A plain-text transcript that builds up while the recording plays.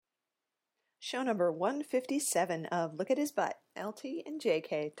Show number 157 of Look at His Butt, LT and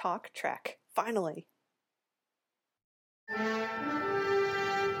JK Talk Trek. Finally.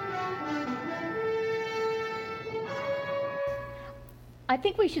 I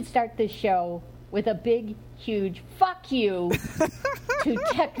think we should start this show with a big, huge fuck you to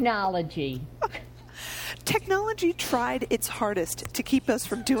technology. Technology tried its hardest to keep us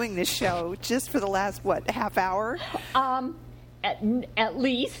from doing this show just for the last, half hour? At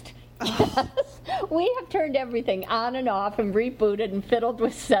least. Yes. We have turned everything on and off and rebooted and fiddled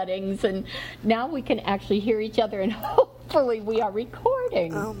with settings, and now we can actually hear each other, and hopefully we are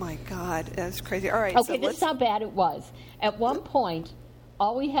recording. Oh, my God. That's crazy. All right. Okay, this is how bad it was. At one point,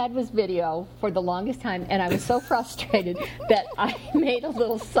 all we had was video for the longest time, and I was so frustrated that I made a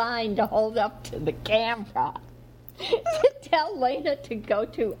little sign to hold up to the camera to tell Lena to go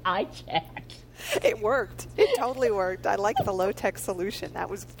to iChat. It worked. It totally worked. I like the low-tech solution.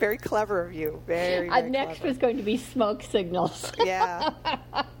 That was very clever of you. Very next clever. was going to be smoke signals. Yeah.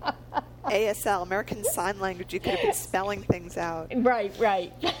 ASL, American Sign Language. You could have been spelling things out. Right.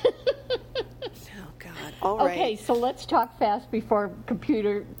 Oh, God. All right. Okay, so let's talk fast before they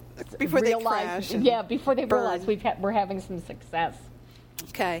crash. Yeah, before they burn. realize we're having some success.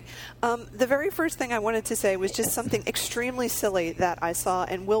 Okay. The very first thing I wanted to say was just something extremely silly that I saw,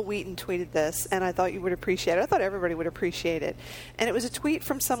 and Will Wheaton tweeted this, and I thought you would appreciate it. I thought everybody would appreciate it. And it was a tweet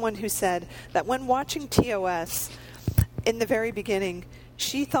from someone who said that when watching TOS in the very beginning,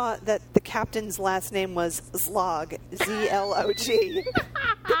 she thought that the captain's last name was Zlog, Z-L-O-G,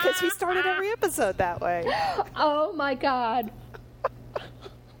 because he started every episode that way. Oh, my God.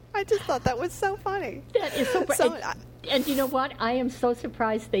 I just thought that was so funny. That is so and you know what? I am so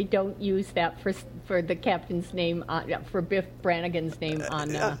surprised they don't use that for the captain's name, for Biff Brannigan's name on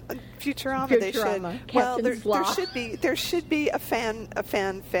Futurama. They should. Captain's well, there should be a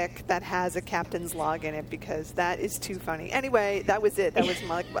fanfic that has a captain's log in it, because that is too funny. Anyway, that was it. That was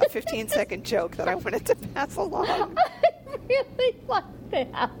my 15-second joke that I wanted to pass along. I really like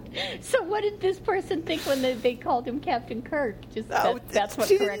that. So what did this person think when they called him Captain Kirk? That's what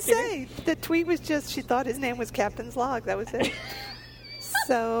she corrected didn't say. The tweet was just she thought his name was Captain's Log. That was it.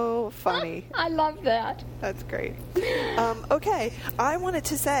 So funny. I love that. That's great. Okay, I wanted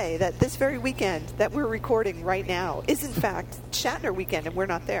to say that this very weekend that we're recording right now is, in fact, Shatner weekend, and we're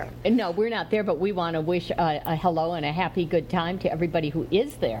not there. No, we're not there, but we want to wish a hello and a happy good time to everybody who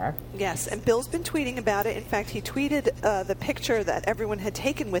is there. Yes, and Bill's been tweeting about it. In fact, he tweeted the picture that everyone had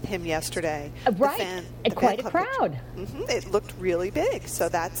taken with him yesterday. Right, quite a crowd. Mm-hmm. It looked really big, so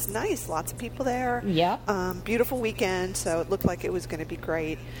that's nice. Lots of people there. Yeah. Beautiful weekend, so it looked like it was going to be great.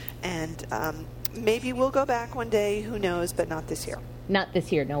 And maybe we'll go back one day, who knows, but not this year. Not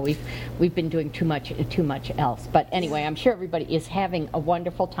this year, no. We've been doing too much else. But anyway, I'm sure everybody is having a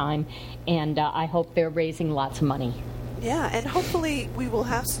wonderful time, and I hope they're raising lots of money. Yeah, and hopefully we will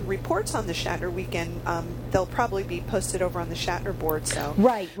have some reports on the Shatner weekend. They'll probably be posted over on the Shatner board. So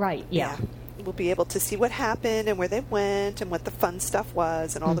Right, yeah. We'll be able to see what happened and where they went and what the fun stuff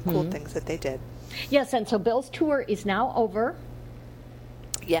was and all the cool things that they did. Yes, and so Bill's tour is now over.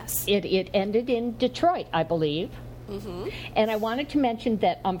 Yes. It ended in Detroit, I believe. Mm-hmm. And I wanted to mention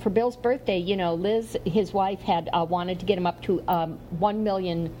that for Bill's birthday, Liz, his wife, had wanted to get him up to 1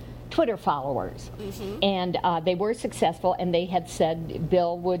 million Twitter followers. Mm-hmm. And they were successful, and they had said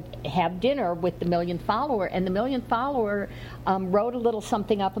Bill would have dinner with the 1 million follower. And the 1 million follower wrote a little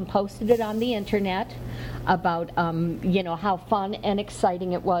something up and posted it on the internet about, how fun and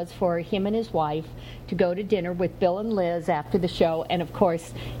exciting it was for him and his wife to go to dinner with Bill and Liz after the show. And, of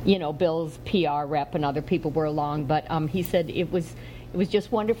course, Bill's PR rep and other people were along. But he said it was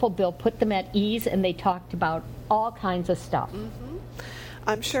just wonderful. Bill put them at ease, and they talked about all kinds of stuff. Mm-hmm.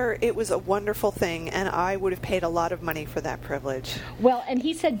 I'm sure it was a wonderful thing, and I would have paid a lot of money for that privilege. Well, and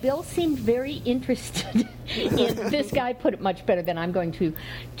he said Bill seemed very interested in this guy put it much better than I'm going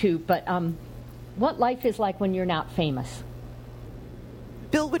to but what life is like when you're not famous.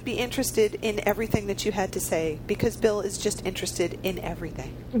 Bill would be interested in everything that you had to say, because Bill is just interested in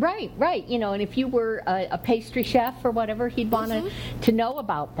everything. Right. And if you were a pastry chef or whatever, he'd want to know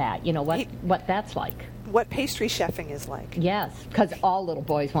about that, what that's like. What pastry chefing is like. Yes, because all little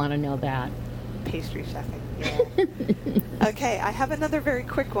boys want to know that. Pastry chefing, yeah. Okay, I have another very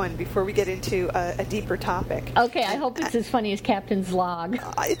quick one before we get into a deeper topic. Okay, I hope it's as funny as Captain's Log.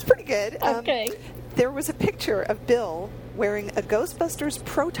 It's pretty good. Okay. There was a picture of Bill wearing a Ghostbusters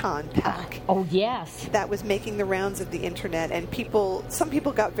Proton pack. Oh, yes. That was making the rounds of the internet, and some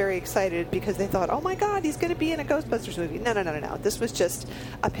people got very excited because they thought, oh my God, he's going to be in a Ghostbusters movie. No. This was just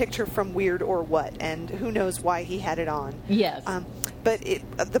a picture from Weird or What, and who knows why he had it on. Yes. But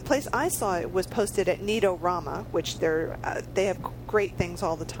the place I saw it was posted at Nidorama, which they have great things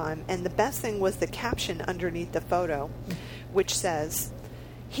all the time. And the best thing was the caption underneath the photo, which says,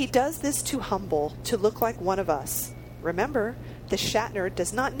 "He does this to humble, to look like one of us. Remember, the Shatner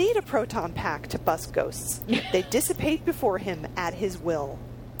does not need a proton pack to bust ghosts. They dissipate before him at his will."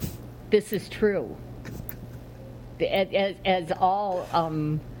 This is true. As all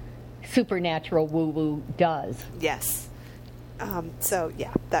supernatural woo-woo does. Yes. So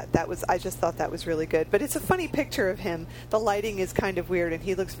yeah, that was. I just thought that was really good. But it's a funny picture of him. The lighting is kind of weird, and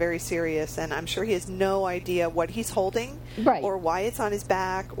he looks very serious. And I'm sure he has no idea what he's holding, right, or why it's on his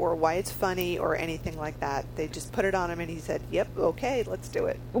back, or why it's funny, or anything like that. They just put it on him, and he said, "Yep, okay, let's do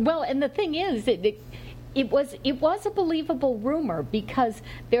it." Well, and the thing is, it was a believable rumor, because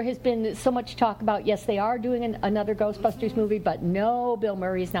there has been so much talk about, yes, they are doing another Ghostbusters movie, but no, Bill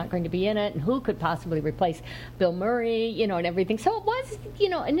Murray is not going to be in it, and who could possibly replace Bill Murray, and everything. So it was,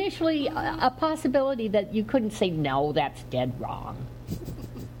 initially a possibility that you couldn't say, no, that's dead wrong.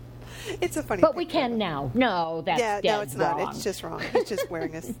 It's a funny But we can now. No, that's dead no, it's wrong. not. It's just wrong. He's just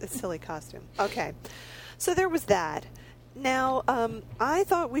wearing a silly costume. Okay. So there was that. Now, I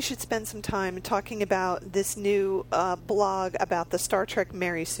thought we should spend some time talking about this new blog about the Star Trek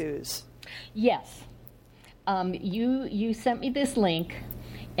Mary Sues. Yes. You sent me this link,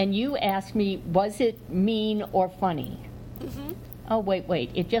 and you asked me, was it mean or funny? Mm-hmm. Oh,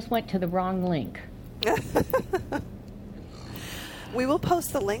 wait. It just went to the wrong link. We will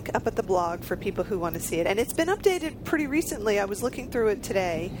post the link up at the blog for people who want to see it. And it's been updated pretty recently. I was looking through it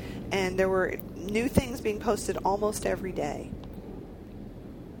today, and there were new things being posted almost every day.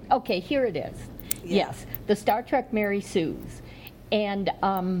 Okay, here it is. Yeah. Yes, the Star Trek Mary Sues. And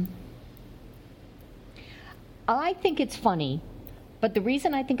I think it's funny, but the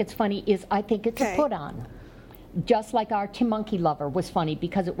reason I think it's funny is I think it's a put-on. Just like our Monkey Lover was funny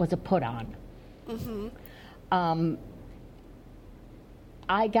because it was a put-on. Mm-hmm.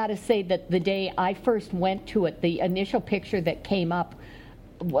 I got to say that the day I first went to it, the initial picture that came up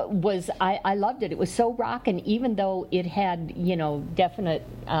was, I loved it. It was so rockin', even though it had, definite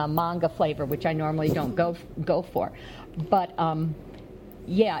manga flavor, which I normally don't go for. But,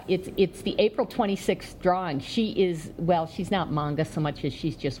 yeah, it's the April 26th drawing. She is, well, she's not manga so much as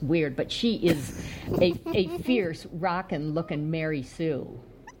she's just weird, but she is a fierce, rockin' looking Mary Sue.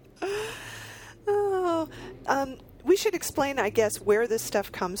 Oh, we should explain, I guess, where this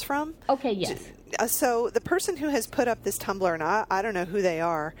stuff comes from. Okay, yes. So the person who has put up this Tumblr, and I don't know who they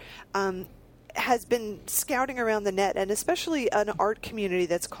are, has been scouting around the net, and especially an art community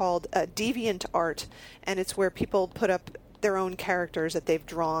that's called Deviant Art, and it's where people put up their own characters that they've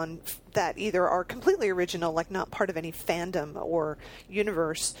drawn that either are completely original, like not part of any fandom or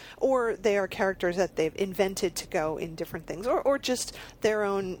universe, or they are characters that they've invented to go in different things, or just their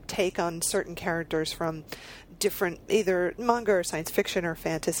own take on certain characters from different either manga or science fiction or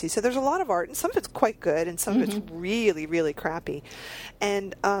fantasy. So there's a lot of art, and some of it's quite good, and some of it's really, really crappy.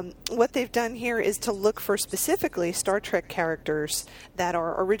 And what they've done here is to look for specifically Star Trek characters that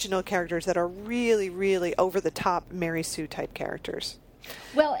are original characters that are really, really over-the-top Mary Sue type characters.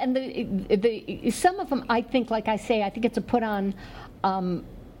 Well, and the some of them, I think, like I say, I think it's a put-on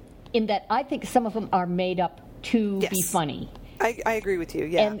in that I think some of them are made up to be funny. I agree with you,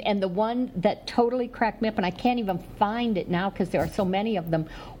 yeah. And the one that totally cracked me up, and I can't even find it now because there are so many of them,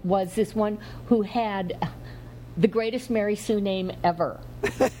 was this one who had the greatest Mary Sue name ever.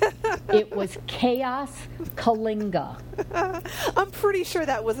 It was Chaos Kalinga. I'm pretty sure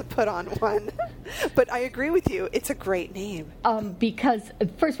that was a put-on one. But I agree with you. It's a great name. Because,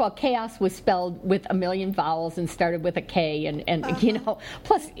 first of all, Chaos was spelled with a million vowels and started with a K. And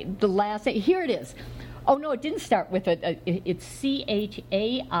plus the last name, here it is. Oh, no, it didn't start with it. It's Chaios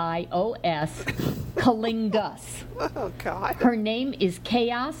Kalingas. Oh, God. Her name is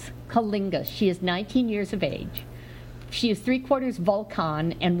Chaos Kalinga. She is 19 years of age. She is 3/4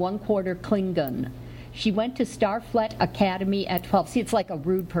 Vulcan and 1/4 Klingon. She went to Starfleet Academy at 12. See, it's like a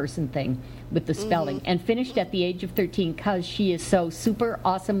rude person thing with the spelling. And finished at the age of 13 because she is so super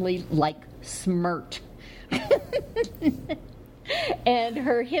awesomely like smirt. And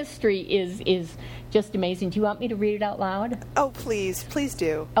her history is just amazing. Do you want me to read it out loud? Oh, please. Please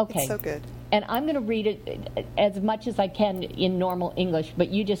do. Okay. It's so good. And I'm going to read it as much as I can in normal English, but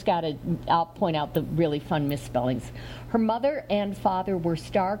you just got to, I'll point out the really fun misspellings. Her mother and father were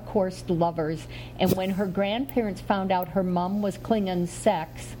star-coursed lovers, and when her grandparents found out her mom was Klingon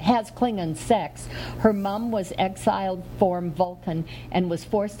sex, her mom was exiled from Vulcan and was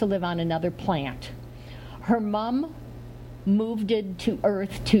forced to live on another planet. Her mom moved to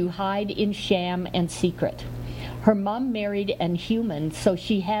Earth to hide in sham and secret. Her mom married an human, so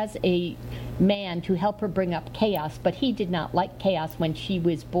she has a man to help her bring up Chaos, but he did not like Chaos when she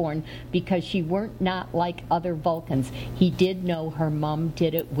was born because she weren't not like other Vulcans. He did know her mom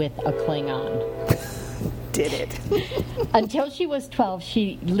did it with a Klingon. Did it. Until she was 12,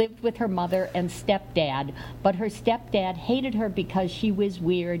 she lived with her mother and stepdad, but her stepdad hated her because she was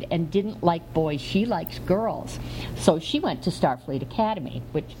weird and didn't like boys. She likes girls. So she went to Starfleet Academy,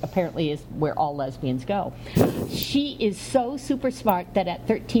 which apparently is where all lesbians go. She is so super smart that at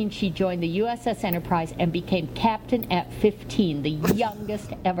 13 she joined the USS Enterprise and became captain at 15, the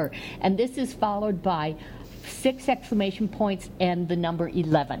youngest ever. And this is followed by 6 exclamation points and the number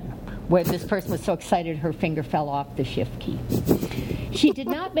 11, where this person was so excited her finger fell off the shift key. She did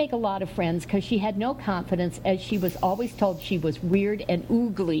not make a lot of friends because she had no confidence, as she was always told she was weird and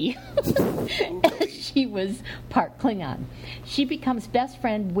oogly. She was part Klingon. She becomes best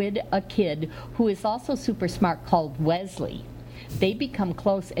friend with a kid who is also super smart called Wesley. They become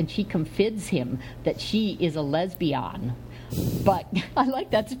close and she confides him that she is a lesbian. But I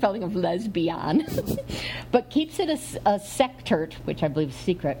like that spelling of lesbian. But keeps it a sectert, which I believe is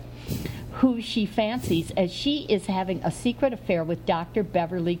secret, who she fancies, as she is having a secret affair with Dr.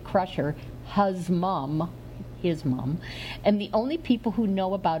 Beverly Crusher, his mom, and the only people who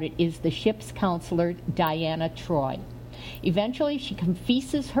know about it is the ship's counselor, Diana Troy. Eventually, she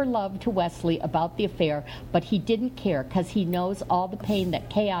confesses her love to Wesley about the affair, but he didn't care because he knows all the pain that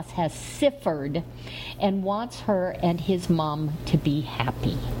Chaos has suffered and wants her and his mom to be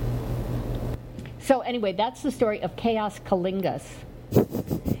happy. So anyway, that's the story of Chaos Kalingas.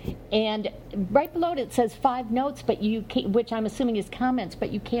 And right below it says 5 notes, but you can't, which I'm assuming is comments,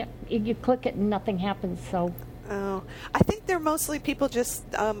 but you can't, you click it and nothing happens. So, I think they're mostly people just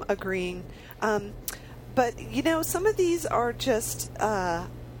agreeing. But, you know, some of these are just,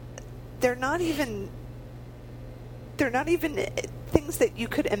 they're not even things that you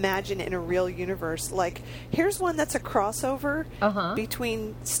could imagine in a real universe. Like, here's one that's a crossover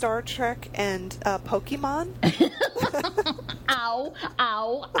between Star Trek and Pokemon. Ow,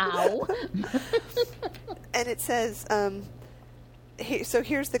 ow, ow. And it says, so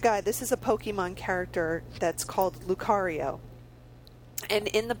here's the guy. This is a Pokemon character that's called Lucario. And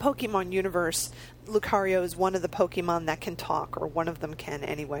in the Pokemon universe, Lucario is one of the Pokemon that can talk, or one of them can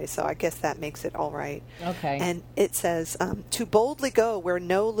anyway, so I guess that makes it all right. Okay. And it says, to boldly go where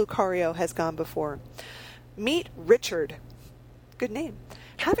no Lucario has gone before. Meet Richard. Good name.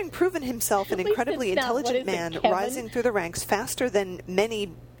 Having proven himself an incredibly intelligent man, rising through the ranks faster than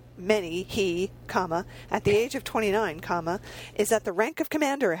many, he, at the age of 29, is at the rank of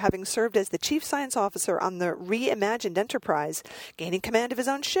commander, having served as the chief science officer on the reimagined Enterprise, gaining command of his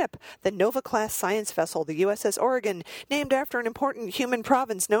own ship, the Nova-class science vessel, the USS Oregon, named after an important human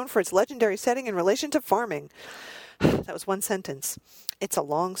province known for its legendary setting in relation to farming. That was one sentence. It's a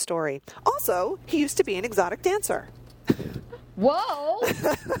long story. Also, he used to be an exotic dancer. Whoa!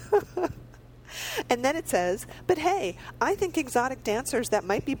 And then it says, but hey, I think exotic dancers that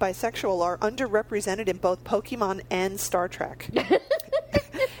might be bisexual are underrepresented in both Pokemon and Star Trek.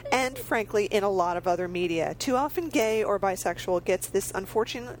 And, frankly, in a lot of other media. Too often gay or bisexual gets this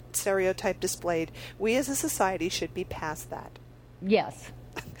unfortunate stereotype displayed. We as a society should be past that. Yes.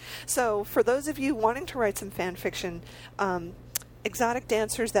 So, for those of you wanting to write some fan fiction, exotic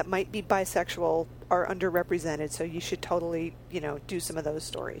dancers that might be bisexual are underrepresented, so you should totally, do some of those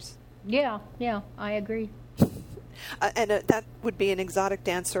stories. Yeah, I agree. And that would be an exotic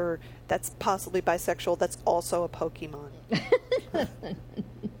dancer that's possibly bisexual that's also a Pokemon.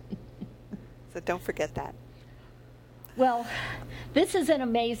 So don't forget that. Well, this is an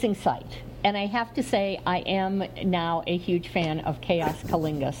amazing site, and I have to say I am now a huge fan of Chaos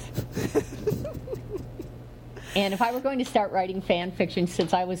Kalingas. And if I were going to start writing fan fiction,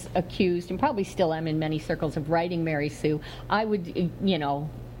 since I was accused, and probably still am in many circles, of writing Mary Sue, I would,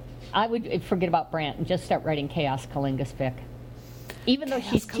 I would forget about Brant and just start writing Chaos Kalingas fic. Even though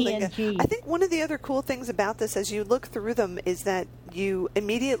she's TNG. I think one of the other cool things about this, as you look through them, is that you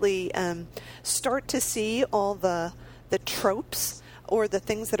immediately start to see all the tropes or the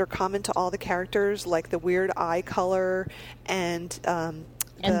things that are common to all the characters, like the weird eye color and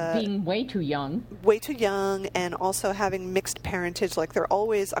being way too young, and also having mixed parentage. Like they're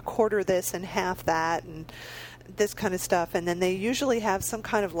always a quarter this and half that, and this kind of stuff. And then they usually have some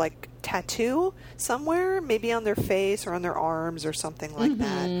kind of like tattoo somewhere, maybe on their face or on their arms or something like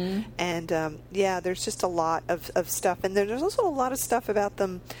that. And there's just a lot of stuff. And there's also a lot of stuff about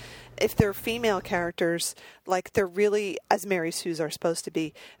them. If they're female characters, like they're really, as Mary Sue's are supposed to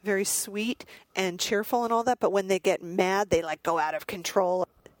be, very sweet and cheerful and all that. But when they get mad, they like go out of control.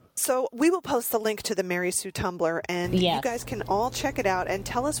 So we will post the link to the Mary Sue Tumblr, and Yes. you guys can all check it out and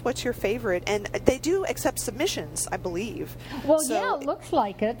tell us what's your favorite. And they do accept submissions, I believe. Well, So- yeah, it looks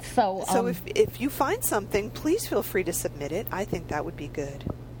like it. So, So if you find something, please feel free to submit it. I think that would be good.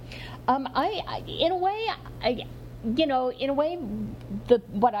 in a way,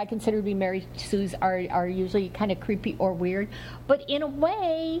 what I consider to be Mary Sue's are usually kind of creepy or weird. But in a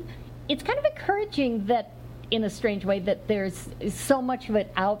way, it's kind of encouraging that, in a strange way, that there's so much of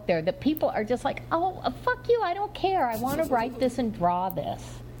it out there that people are just like, oh, fuck you, I don't care. I want to write this and draw this.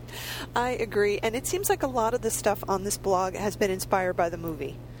 I agree. And it seems like a lot of the stuff on this blog has been inspired by the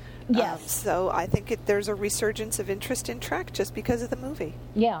movie. Yes. So I think there's a resurgence of interest in Trek just because of the movie.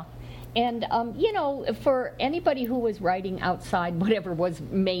 Yeah. And, for anybody who was writing outside whatever was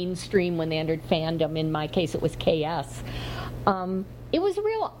mainstream when they entered fandom, in my case it was KS, it was a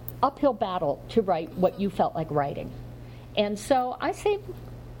real uphill battle to write what you felt like writing. And so I say,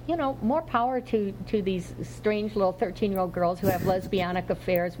 more power to these strange little 13-year-old girls who have lesbianic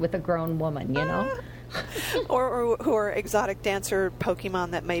affairs with a grown woman, or who are exotic dancer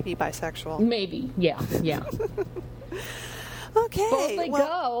Pokemon that may be bisexual. Maybe, yeah. Okay.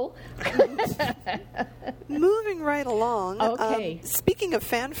 Go. Moving right along. Okay. Speaking of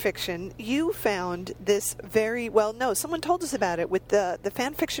fan fiction, you found this someone told us about it with the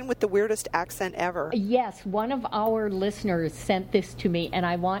fan fiction with the weirdest accent ever. Yes, one of our listeners sent this to me, and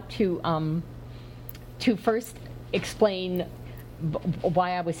I want to first explain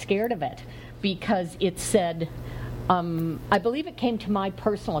why I was scared of it, because it said, I believe it came to my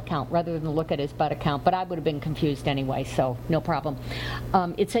personal account rather than look at his butt account, but I would have been confused anyway, so no problem.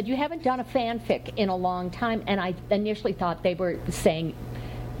 It said, you haven't done a fanfic in a long time, and I initially thought they were saying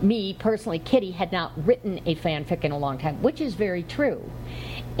me, personally, Kitty, had not written a fanfic in a long time, which is very true.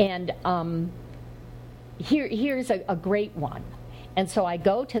 And here's a great one. And so I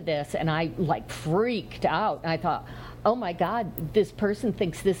go to this, and I, freaked out, and I thought, oh my God, this person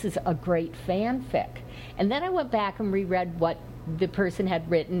thinks this is a great fanfic. And then I went back and reread what the person had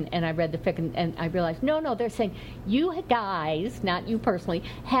written, and I read the fic, and I realized, no, they're saying, you guys, not you personally,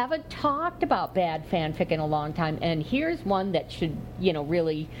 haven't talked about bad fanfic in a long time, and here's one that should,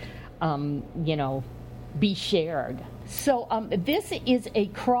 really, be shared. So this is a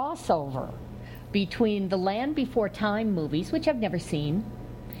crossover between the Land Before Time movies, which I've never seen,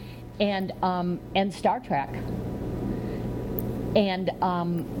 and Star Trek. And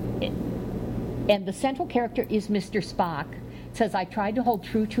the central character is Mr. Spock. It says, I tried to hold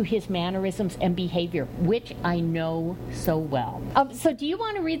true to his mannerisms and behavior, which I know so well. So do you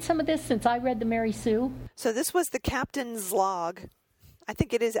want to read some of this, since I read the Mary Sue? So this was the captain's log. I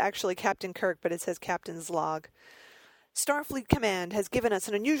think it is actually Captain Kirk, but it says captain's log. Starfleet Command has given us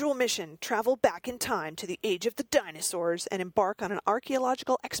an unusual mission: travel back in time to the age of the dinosaurs and embark on an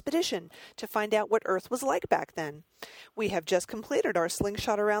archaeological expedition to find out what Earth was like back then. We have just completed our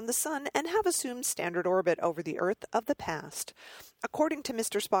slingshot around the sun and have assumed standard orbit over the Earth of the past. According to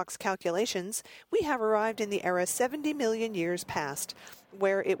Mr. Spock's calculations, we have arrived in the era 70 million years past,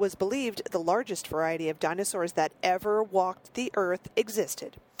 where it was believed the largest variety of dinosaurs that ever walked the Earth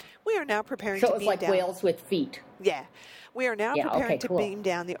existed. We are now preparing to beam down. So it was like whales with feet. Yeah. We are now preparing to cool. beam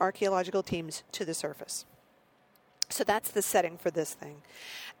down the archaeological teams to the surface. So that's the setting for this thing.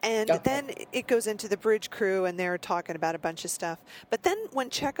 And then it goes into the bridge crew, and they're talking about a bunch of stuff. But then when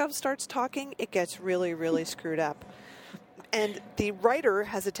Chekhov starts talking, it gets really, really screwed up. And the writer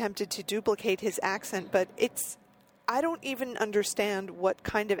has attempted to duplicate his accent, but I don't even understand what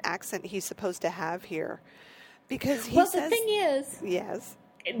kind of accent he's supposed to have here. Because he says... the thing is... Yes.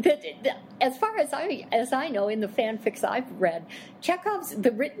 As far as I know, in the fanfics I've read,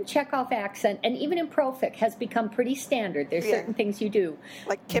 the written Chekhov accent, and even in profic, has become pretty standard. There's certain things you do.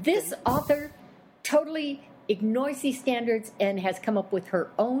 Like Kipton. This author totally ignores these standards and has come up with her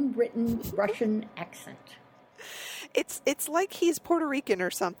own written Russian accent. It's like he's Puerto Rican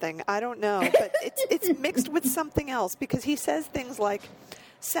or something. I don't know, but it's mixed with something else, because he says things like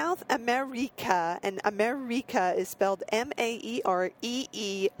South America, and America is spelled Maereeca,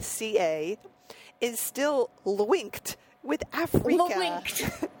 is still linked with Africa. Linked.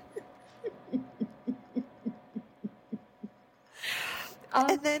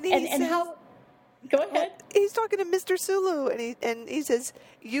 And then he says, how? Go ahead. He's talking to Mr. Sulu, and he says,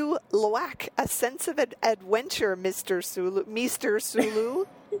 "You lack a sense of adventure, Mr. Sulu." Mr. Sulu,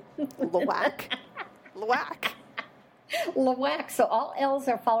 lack. Lwack. So all L's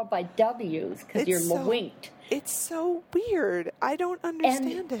are followed by W's because you're linked. It's so weird. I don't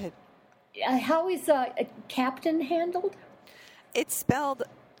understand it. How is captain handled? It's spelled.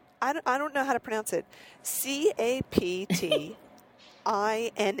 I don't know how to pronounce it. CAPT.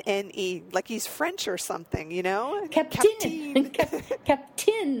 I-N-N-E, like he's French or something, you know? Captain.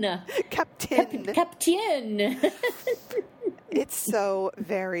 Captain. It's so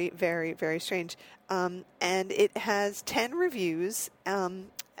very, very, very strange. And it has 10 reviews. And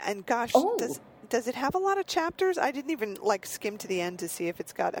gosh, does it have a lot of chapters? I didn't even skim to the end to see if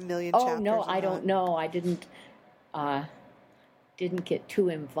it's got a million chapters. Oh, no, I don't know. I didn't get too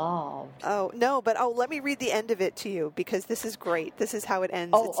involved. Oh, no, but let me read the end of it to you because this is great. This is how it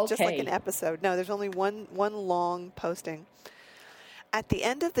ends. Oh, it's just like an episode. No, there's only one long posting. At the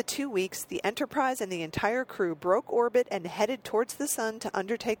end of the 2 weeks, the Enterprise and the entire crew broke orbit and headed towards the sun to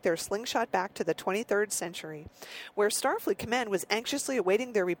undertake their slingshot back to the 23rd century, where Starfleet Command was anxiously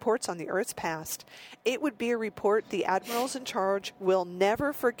awaiting their reports on the Earth's past. It would be a report the admirals in charge will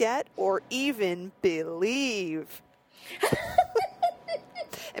never forget or even believe.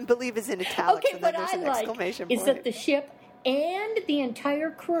 And believe is in italics, and then there's an exclamation point. Is that the ship and the entire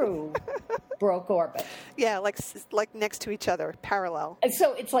crew broke orbit. Yeah, like next to each other, parallel. And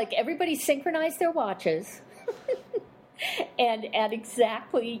so it's like everybody synchronized their watches. And at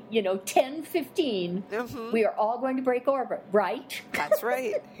exactly, 10:15, we are all going to break orbit, right? That's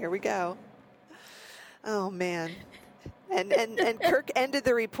right. Here we go. Oh, man. And Kirk ended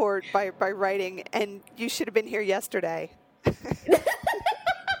the report by writing, and you should have been here yesterday.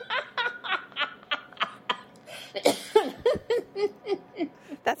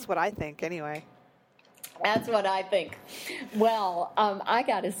 That's what I think, anyway. That's what I think. Well, I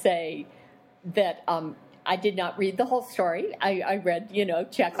got to say that I did not read the whole story. I read,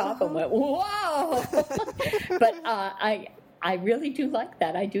 Chekhov and went, whoa! But I really do like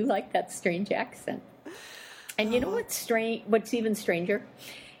that. I do like that strange accent. And you know what's strange? What's even stranger,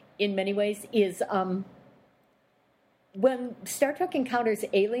 in many ways, is when Star Trek encounters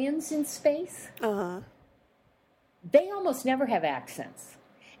aliens in space, they almost never have accents.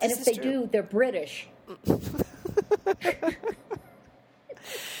 And if they do, they're British.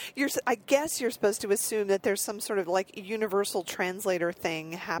 I guess you're supposed to assume that there's some sort of universal translator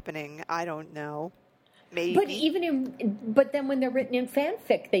thing happening. I don't know. Maybe. But then when they're written in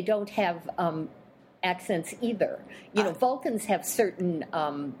fanfic, they don't have accents either. Vulcans have certain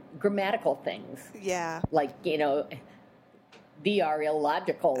grammatical things. Yeah. Like, they are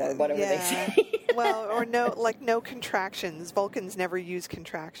illogical or whatever they say. Well, or no contractions. Vulcans never use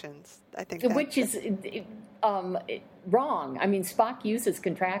contractions. I think which is wrong. I mean, Spock uses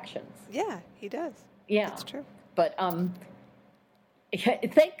contractions. Yeah, he does. Yeah, that's true. But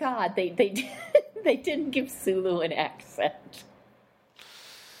thank God they they didn't give Sulu an accent.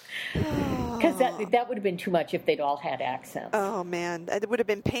 Because that would have been too much if they'd all had accents. Oh man, it would have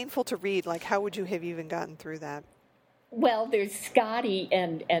been painful to read. How would you have even gotten through that? Well, there's Scotty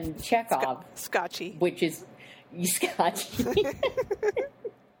and Chekhov. Scotchy. Which is Scotchy.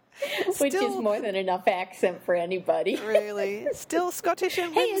 Which is more than enough accent for anybody. Really? Still Scottish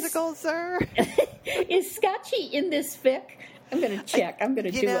and whimsical, sir. Is Scotchy in this fic? I'm going to check. I'm going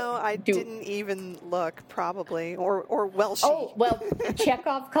to do it. I didn't even look, probably. Or Welsh. Oh, well,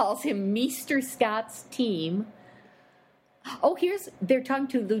 Chekhov calls him Meester Scott's team. Oh, they're talking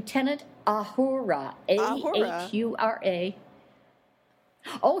to Lieutenant Ahura. Ahura.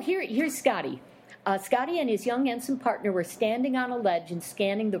 Oh, here's Scotty. Scotty and his young ensign partner were standing on a ledge and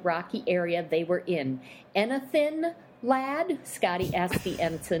scanning the rocky area they were in. "Anything, lad?" Scotty asked the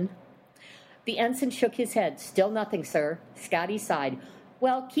ensign. The ensign shook his head. "Still nothing, sir." Scotty sighed.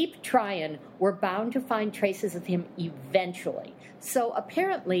 "Well, keep trying. We're bound to find traces of him eventually." So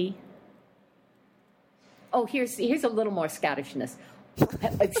apparently... Oh, here's a little more Scottishness.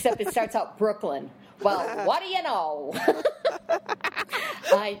 Except it starts out Brooklyn. "Well, what do you know?"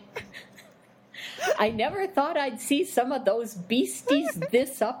 I never thought I'd see some of those beasties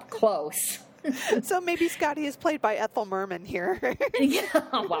this up close. So maybe Scotty is played by Ethel Merman here. Yeah,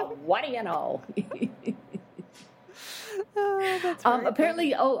 well, what do you know? That's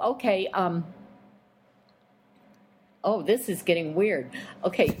apparently, okay. This is getting weird.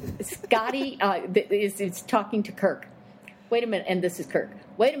 Okay, Scotty is talking to Kirk. Wait a minute, and this is Kirk.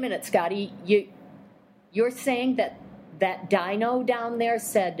 Wait a minute, Scotty. You're saying that dino down there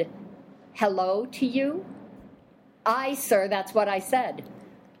said hello to you? "Aye, sir, that's what I said."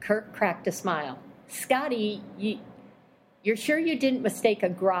 Kirk cracked a smile. "Scotty, you're sure you didn't mistake a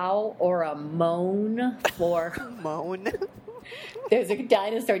growl or a moan for..." Moan? There's a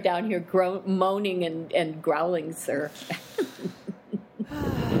dinosaur down here moaning and growling, sir.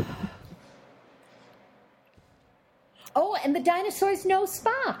 Oh, and the dinosaurs know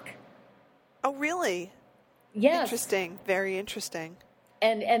Spock. Oh, really? Yes. Interesting. Very interesting.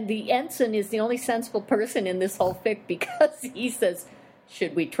 And the ensign is the only sensible person in this whole fic because he says,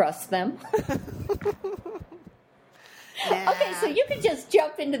 should we trust them? Nah. Okay, so you can just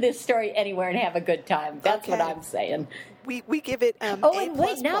jump into this story anywhere and have a good time. That's what I'm saying. We give it Oh, A++. and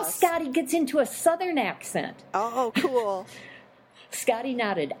wait, now Scotty gets into a Southern accent. Oh, cool. Scotty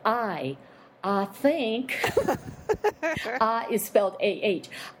nodded. I think, is spelled A-H.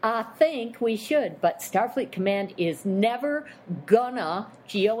 I think we should, but Starfleet Command is never gonna,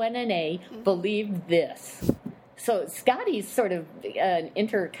 G-O-N-N-A, believe this. So Scotty's sort of an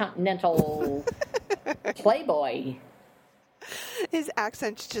intercontinental playboy. His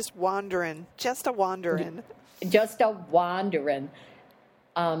accent's just wandering. Just a wandering. Just a wandering.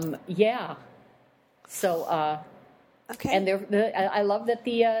 Yeah. So, Okay. and I love that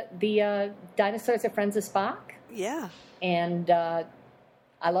the dinosaurs are friends of Spock. Yeah. And I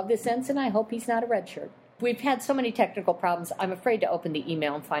love this ensign. I hope he's not a red shirt. We've had so many technical problems. I'm afraid to open the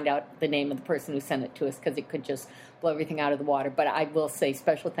email and find out the name of the person who sent it to us because it could just blow everything out of the water. But I will say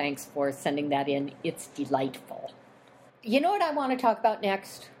special thanks for sending that in. It's delightful. You know what I want to talk about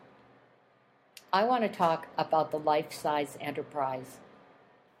next? I want to talk about the life-size Enterprise.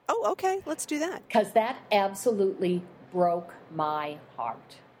 Oh, okay. Let's do that. Because that absolutely broke my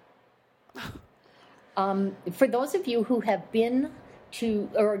heart. For those of you who have been to,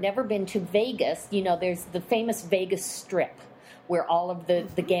 or never been to Vegas, you know, there's the famous Vegas Strip where all of the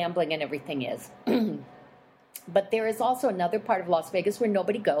gambling and everything is. But there is also another part of Las Vegas where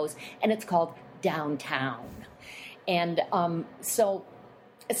nobody goes, and it's called downtown. And so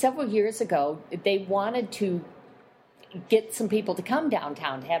several years ago, they wanted to get some people to come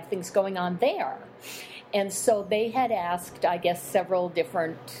downtown to have things going on there. And so they had asked, I guess, several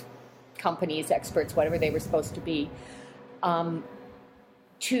different companies, experts, whatever they were supposed to be,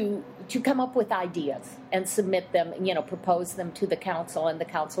 to come up with ideas and submit them, you know, propose them to the council, and the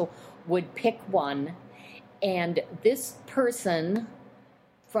council would pick one. And this person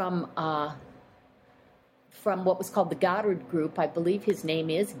from what was called the Goddard Group, I believe his name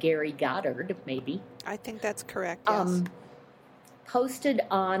is Gary Goddard, maybe. I think that's correct, yes. Posted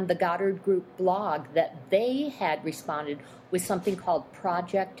on the Goddard Group blog that they had responded with something called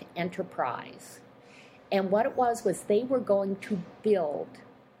Project Enterprise. And what it was they were going to build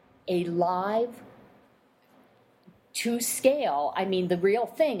a live, to scale, I mean, the real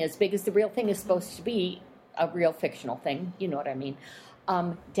thing, as big as the real thing is supposed to be, a real fictional thing, you know what I mean,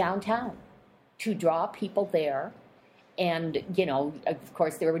 downtown, to draw people there. And, you know, of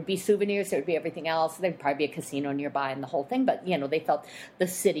course, there would be souvenirs, there would be everything else. There'd probably be a casino nearby and the whole thing. But, you know, they felt the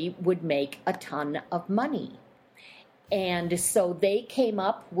city would make a ton of money. And so they came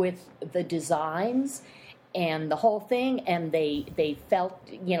up with the designs and the whole thing. And they felt,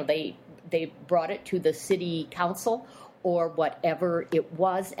 you know, they brought it to the city council or whatever it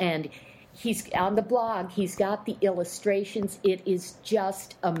was. And he's on the blog. He's got the illustrations. It is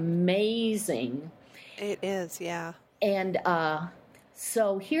just amazing. It is, yeah. And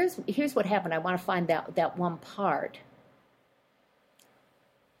so here's what happened. I want to find that one part.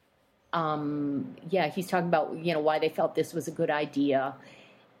 Yeah, he's talking about, you know, why they felt this was a good idea.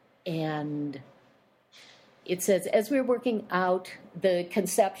 And it says, as we were working out the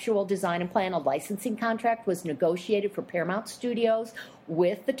conceptual design and plan, a licensing contract was negotiated for Paramount Studios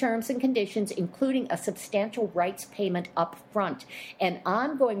with the terms and conditions, including a substantial rights payment up front and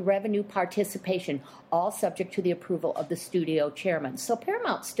ongoing revenue participation, all subject to the approval of the studio chairman. So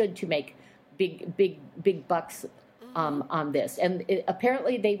Paramount stood to make big bucks on this. And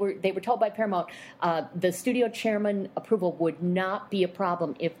apparently they were told by Paramount the studio chairman approval would not be a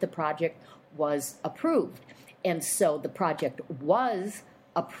problem if the project was approved. And so the project was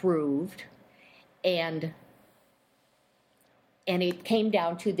approved, and it came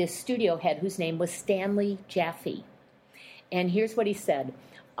down to this studio head whose name was Stanley Jaffe. And here's what he said,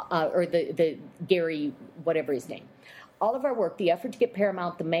 or the Gary, whatever his name. All of our work, the effort to get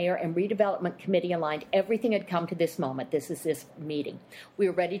Paramount, the mayor, and redevelopment committee aligned, everything had come to this moment. This is this meeting. We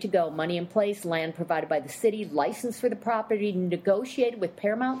were ready to go. Money in place, land provided by the city, license for the property, negotiated with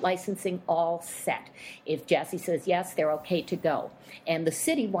Paramount licensing, all set. If Jaffe says yes, they're okay to go. And the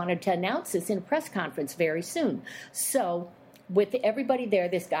city wanted to announce this in a press conference very soon. So with everybody there,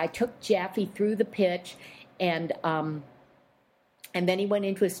 this guy took Jaffe through the pitch, and then he went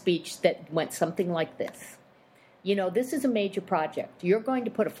into a speech that went something like this. You know, this is a major project. You're going to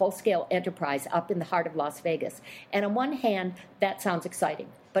put a full-scale enterprise up in the heart of Las Vegas. And on one hand, that sounds exciting.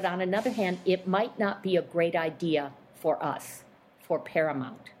 But on another hand, it might not be a great idea for us, for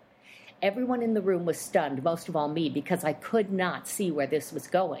Paramount. Everyone in the room was stunned, most of all me, because I could not see where this was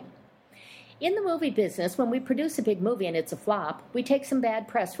going. in the movie business, when we produce a big movie and it's a flop, we take some bad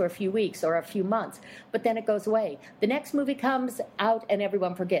press for a few weeks or a few months, but then it goes away. The next movie comes out and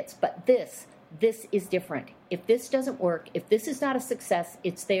everyone forgets. But this is different. If this doesn't work, if this is not a success,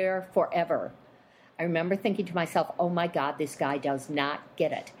 it's there forever. I remember thinking to myself, oh my God, this guy does not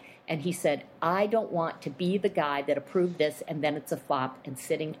get it. And he said, I don't want to be the guy that approved this and then it's a flop and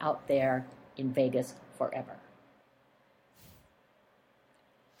sitting out there in Vegas forever.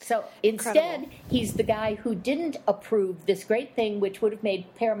 So instead, Incredible. He's the guy who didn't approve this great thing, which would have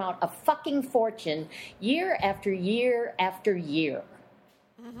made Paramount a fucking fortune year after year after year.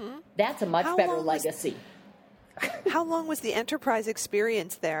 Mm-hmm. That's a much better legacy. How long was the Enterprise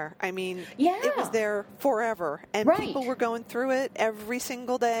experience there? I mean, Yeah. it was there forever. And Right. people were going through it every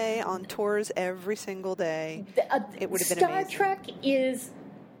single day, on tours every single day. It would have been Star amazing. Trek is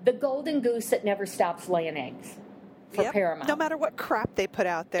the golden goose that never stops laying eggs for Yep. Paramount. No matter what crap they put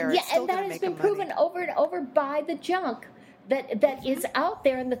out there, Yeah, it's still and that going to has make been them money. proven over and over by the junk that is out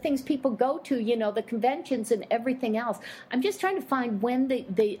there and the things people go to, the conventions and everything else. I'm just trying to find when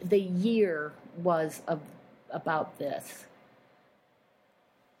the year was about this.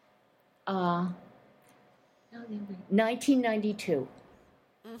 1992.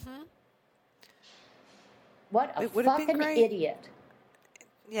 Mm-hmm. What a It would have been fucking great. idiot.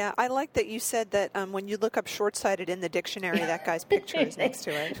 Yeah, I like that you said that when you look up short-sighted in the dictionary, that guy's picture is next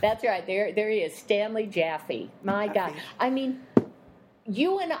to it. That's right. There he is, Stanley Jaffe. My God. Jaffe. I mean,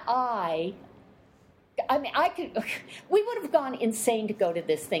 you and we would have gone insane to go to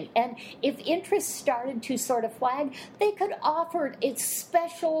this thing. And if interest started to sort of flag, they could offer its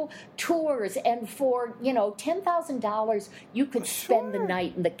special tours. And for, $10,000, you could spend the Sure.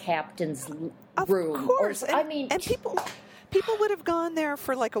 night in the captain's Of room. course. Or, And people would have gone there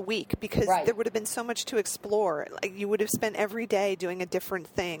for like a week because Right. there would have been so much to explore. Like you would have spent every day doing a different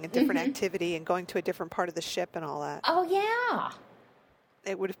thing, a different activity, and going to a different part of the ship and all that. oh, yeah.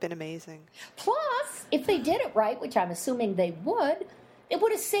 It would have been amazing. Plus, if they did it right, which I'm assuming they would, it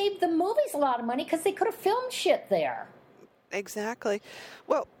would have saved the movies a lot of money because they could have filmed shit there. Exactly.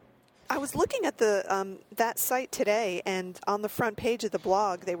 Well, I was looking at the that site today, and on the front page of the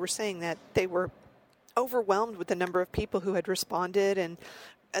blog, they were saying that they were overwhelmed with the number of people who had responded and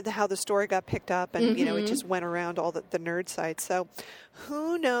how the story got picked up, and it just went around all the nerd sites. So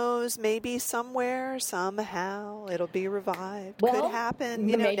who knows, maybe somewhere, somehow it'll be revived. Well, could happen.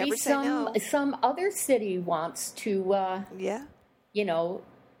 Maybe never say no. some other city wants to, Yeah.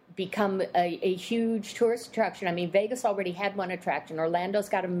 become a huge tourist attraction. I mean, Vegas already had one attraction. Orlando's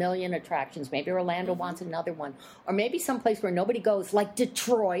got 1 million attractions. Maybe Orlando wants another one. Or maybe someplace where nobody goes, like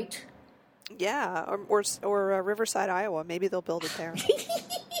Detroit. Yeah, or Riverside, Iowa. Maybe they'll build it there.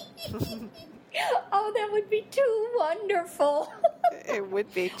 Oh, that would be too wonderful. It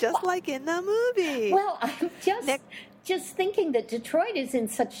would be just like in the movie. Well, I'm Nick- just thinking that Detroit is in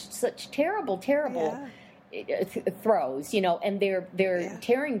such terrible throes, and they're Yeah.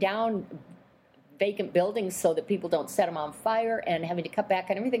 tearing down vacant buildings so that people don't set them on fire and having to cut back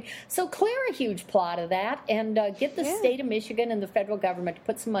on everything. So clear a huge plot of that and get the Yeah. state of Michigan and the federal government to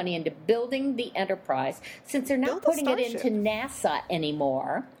put some money into building the Enterprise, since they're not Build a putting it into starship. NASA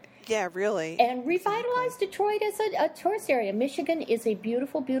anymore. Yeah, really. And revitalize Detroit as a tourist area. Michigan is a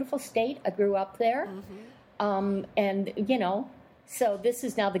beautiful, beautiful state. I grew up there. And, so this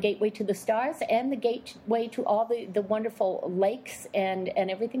is now the gateway to the stars and the gateway to all the wonderful lakes and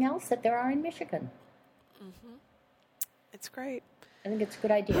everything else that there are in Michigan. It's great. I think it's a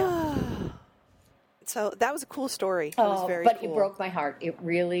good idea. So that was a cool story. It was very but cool. it broke my heart. It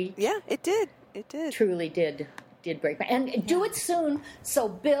really, Yeah, it did. It did. truly did break my and do it soon so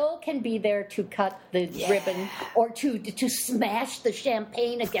Bill can be there to cut the ribbon or to smash the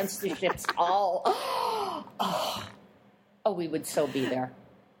champagne against the ship's hull. Oh, we would so be there.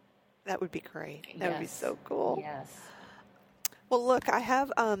 That would be great. That would be Yes. so cool. Yes. Well, look, I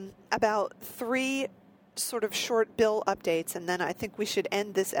have about 3 sort of short Bill updates, and then I think we should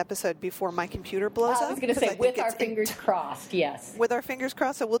end this episode before my computer blows up. I was going to 'cause I say, think with our it's fingers crossed, yes. with our fingers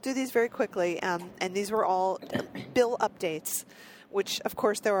crossed. So we'll do these very quickly. And these were all Bill updates, which, of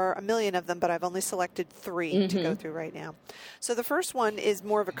course, there are 1 million of them, but I've only selected 3 to go through right now. So the first one is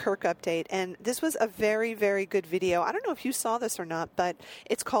more of a Kirk update. And this was a very, very good video. I don't know if you saw this or not, but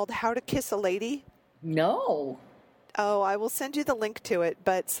it's called How to Kiss a Lady. No. Oh, I will send you the link to it.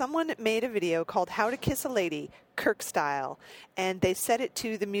 But someone made a video called How to Kiss a Lady. Kirk style, and they set it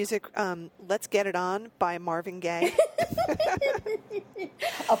to the music "Let's Get It On" by Marvin Gaye.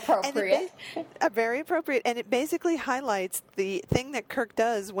 Appropriate. Very appropriate. And it basically highlights the thing that Kirk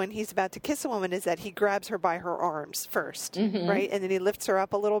does when he's about to kiss a woman is that he grabs her by her arms first, right? And then he lifts her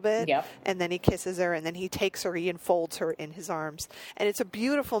up a little bit, and then he kisses her, and then he takes her, he enfolds her in his arms. And it's a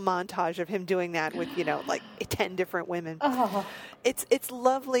beautiful montage of him doing that with, like 10 different women. Oh. It's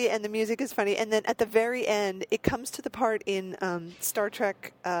lovely, and the music is funny. And then at the very end, it comes to the part in Star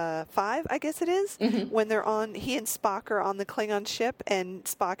Trek 5, I guess it is, when he and Spock are on the Klingon ship, and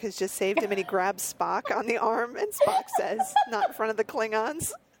Spock has just saved him, and he grabs Spock on the arm, and Spock says, "Not in front of the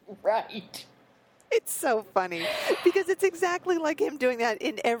Klingons." Right. It's so funny because it's exactly like him doing that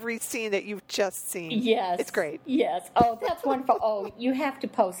in every scene that you've just seen. Yes. It's great. Yes. Oh, that's wonderful. Oh, you have to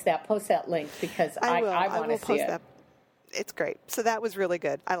post that link because I want to see it. That. It's great. So that was really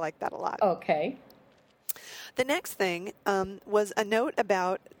good. I like that a lot. Okay. The next thing was a note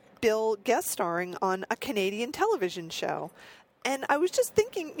about Bill guest starring on a Canadian television show. And I was just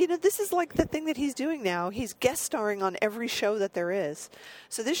thinking, this is like the thing that he's doing now. He's guest starring on every show that there is.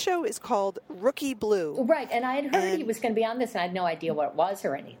 So this show is called Rookie Blue. Right, and I had heard he was going to be on this, and I had no idea what it was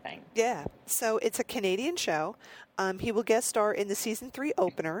or anything. Yeah, so it's a Canadian show. He will guest star in the season 3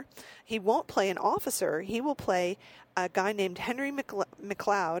 opener. He won't play an officer. He will play a guy named Henry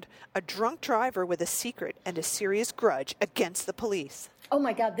McLeod, a drunk driver with a secret and a serious grudge against the police. Oh,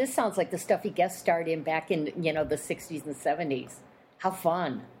 my God, this sounds like the stuff he guest starred in back in, the 60s and 70s. How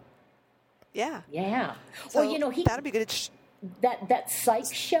fun. Yeah. Yeah. So well, that'll be good. That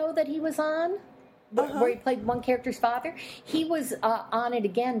Psych show that he was on, where he played one character's father, he was on it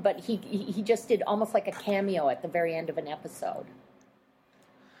again, but he just did almost like a cameo at the very end of an episode.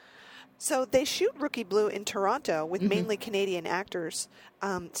 So they shoot Rookie Blue in Toronto with mainly Canadian actors.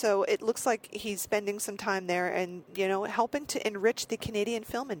 So it looks like he's spending some time there and, helping to enrich the Canadian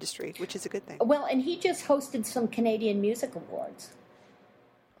film industry, which is a good thing. Well, and he just hosted some Canadian Music Awards.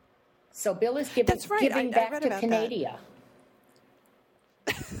 So Bill is giving back to Canada.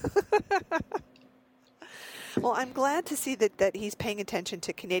 Well, I'm glad to see that he's paying attention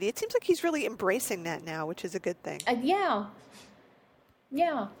to Canada. It seems like he's really embracing that now, which is a good thing. Yeah.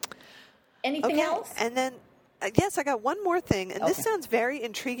 Anything else? And then, yes, I got one more thing, and this sounds very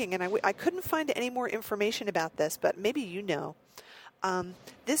intriguing, and I couldn't find any more information about this, but maybe you know.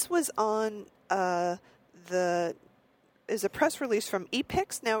 This was on is a press release from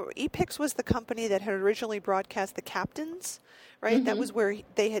Epix. Now, Epix was the company that had originally broadcast The Captains, right? That was where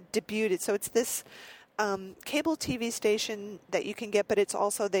they had debuted. So it's this cable TV station that you can get, but it's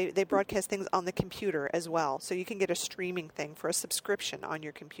also they broadcast things on the computer as well. So you can get a streaming thing for a subscription on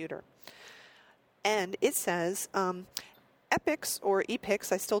your computer. And it says Epix or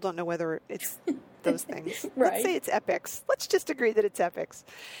Epix, I still don't know whether it's those things. Right. Let's say it's Epix. Let's just agree that it's Epix.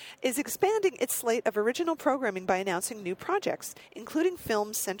 Is expanding its slate of original programming by announcing new projects, including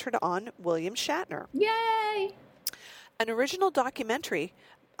films centered on William Shatner. Yay! An original documentary,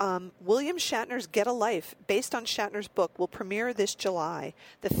 William Shatner's Get a Life, based on Shatner's book, will premiere this July.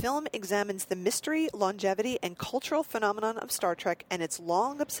 The film examines the mystery, longevity, and cultural phenomenon of Star Trek and its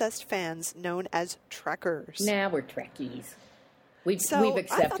long-obsessed fans known as Trekkers. Now we're Trekkies. We've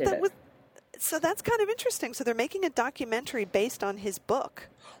accepted it. So that's kind of interesting. So they're making a documentary based on his book.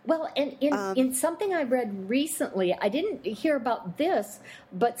 Well, and in something I read recently, I didn't hear about this,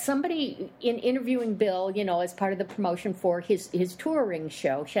 but somebody in interviewing Bill, as part of the promotion for his touring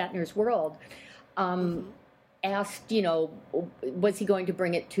show, Shatner's World, asked, was he going to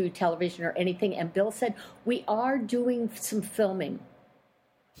bring it to television or anything? And Bill said, we are doing some filming.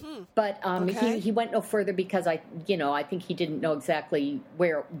 But he went no further because I think he didn't know exactly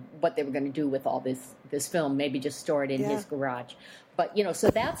what they were going to do with all this film. Maybe just store it in his garage. But so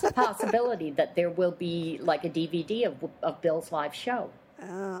that's a possibility that there will be like a DVD of Bill's live show.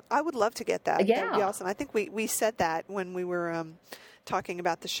 I would love to get that. Yeah, that would be awesome. I think we said that when we were talking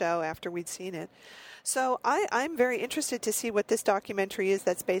about the show after we'd seen it. So I'm very interested to see what this documentary is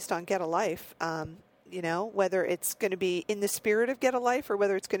that's based on Get a Life. Whether it's going to be in the spirit of Get a Life or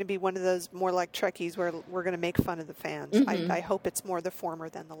whether it's going to be one of those more like Trekkies where we're going to make fun of the fans. I hope it's more the former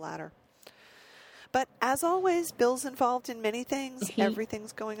than the latter. But as always, Bill's involved in many things.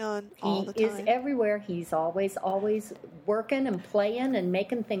 Everything's going on all the time. He is everywhere. He's always working and playing and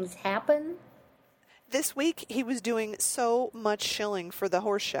making things happen. This week, he was doing so much shilling for the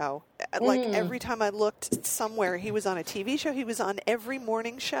horse show. Like, every time I looked somewhere, he was on a TV show. He was on every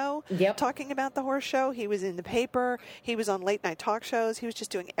morning show talking about the horse show. He was in the paper. He was on late-night talk shows. He was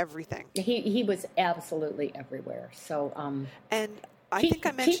just doing everything. He was absolutely everywhere. So, and I think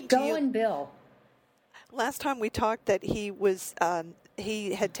I mentioned keep going, Bill. Last time we talked that he was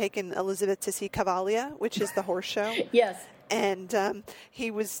he had taken Elizabeth to see Cavalia, which is the horse show. Yes. And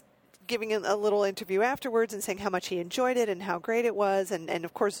he was giving a little interview afterwards and saying how much he enjoyed it and how great it was, and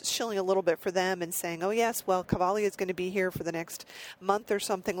of course shilling a little bit for them and saying, oh yes, well, Cavalia is going to be here for the next month or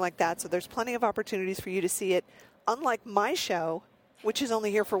something like that, so there's plenty of opportunities for you to see it, unlike my show, which is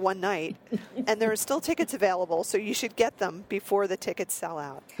only here for one night, and there are still tickets available, so you should get them before the tickets sell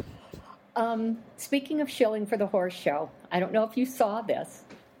out. Speaking of shilling for the horse show, I don't know if you saw this,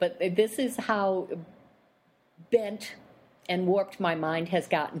 but this is how bent and warped my mind has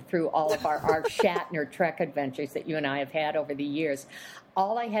gotten through all of our Shatner Trek adventures that you and I have had over the years.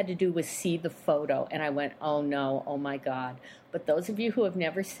 All I had to do was see the photo, and I went, oh no, oh my God. But those of you who have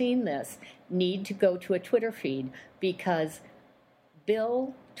never seen this need to go to a Twitter feed, because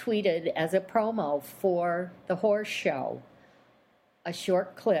Bill tweeted as a promo for the horse show a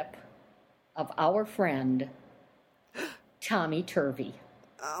short clip of our friend Tommy Turvey.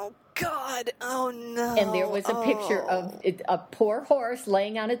 Oh, God. Oh, no. And there was a picture of a poor horse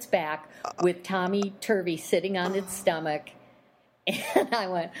laying on its back with Tommy Turvey sitting on its stomach. And I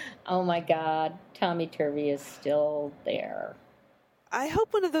went, oh, my God, Tommy Turvey is still there. I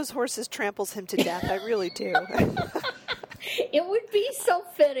hope one of those horses tramples him to death. I really do. It would be so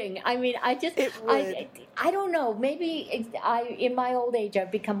fitting. I mean, I don't know. Maybe in my old age,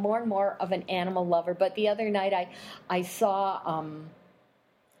 I've become more and more of an animal lover. But the other night, I saw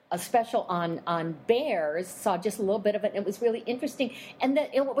a special on bears. Saw just a little bit of it. And it was really interesting. And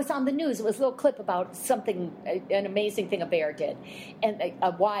it was on the news. It was a little clip about something, an amazing thing a bear did, and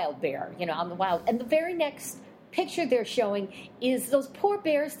a wild bear, on the wild. And the very next picture they're showing is those poor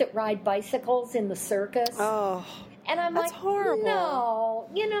bears that ride bicycles in the circus. Oh. And I'm That's like, horrible.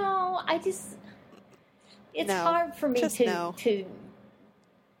 No, it's hard for me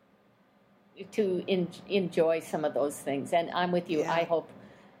to enjoy some of those things. And I'm with you. Yeah. I hope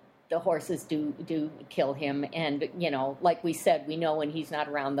the horses do kill him. And, like we said, we know when he's not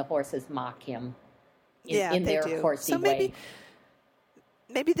around, the horses mock him in their horsey way.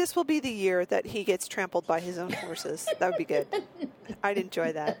 Maybe this will be the year that he gets trampled by his own horses. That would be good. I'd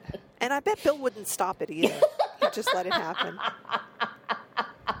enjoy that. And I bet Bill wouldn't stop it either. He'd just let it happen.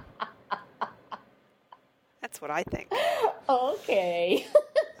 That's what I think. Okay.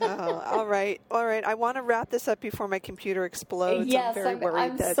 All right. I want to wrap this up before my computer explodes. Yes, I'm very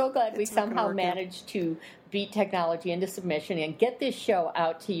worried. I'm so glad we somehow managed to beat technology into submission and get this show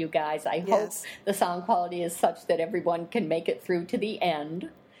out to you guys. I hope the sound quality is such that everyone can make it through to the end.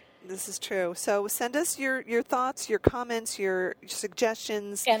 This is true. So send us your thoughts, your comments, your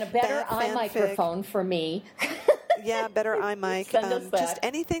suggestions. And a better iMicrophone for me. Yeah, better iMic. Send us that. Just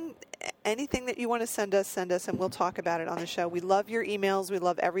anything that you want to send us, and we'll talk about it on the show. We love your emails. We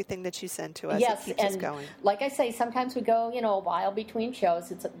love everything that you send to us. Yes, it keeps us going. Like I say, sometimes we go, a while between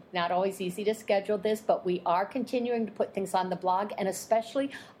shows. It's not always easy to schedule this, but we are continuing to put things on the blog and especially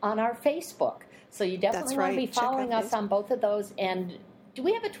on our Facebook. So you definitely want to be following us on both of those. And do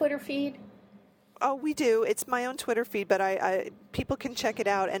we have a Twitter feed? Oh, we do. It's my own Twitter feed, but I people can check it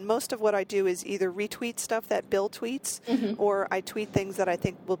out. And most of what I do is either retweet stuff that Bill tweets, or I tweet things that I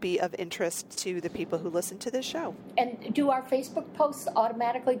think will be of interest to the people who listen to this show. And do our Facebook posts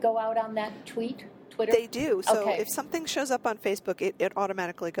automatically go out on that Twitter? They do. So if something shows up on Facebook, it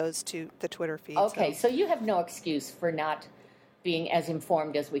automatically goes to the Twitter feed. Okay, so you have no excuse for not being as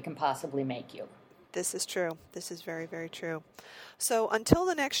informed as we can possibly make you. This is true. This is very, very true. So until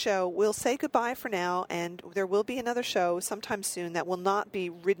the next show, we'll say goodbye for now, and there will be another show sometime soon that will not be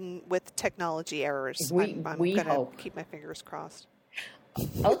ridden with technology errors. I'm going to keep my fingers crossed.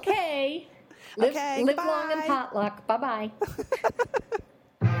 Okay. Live long and bye. potluck. Bye-bye.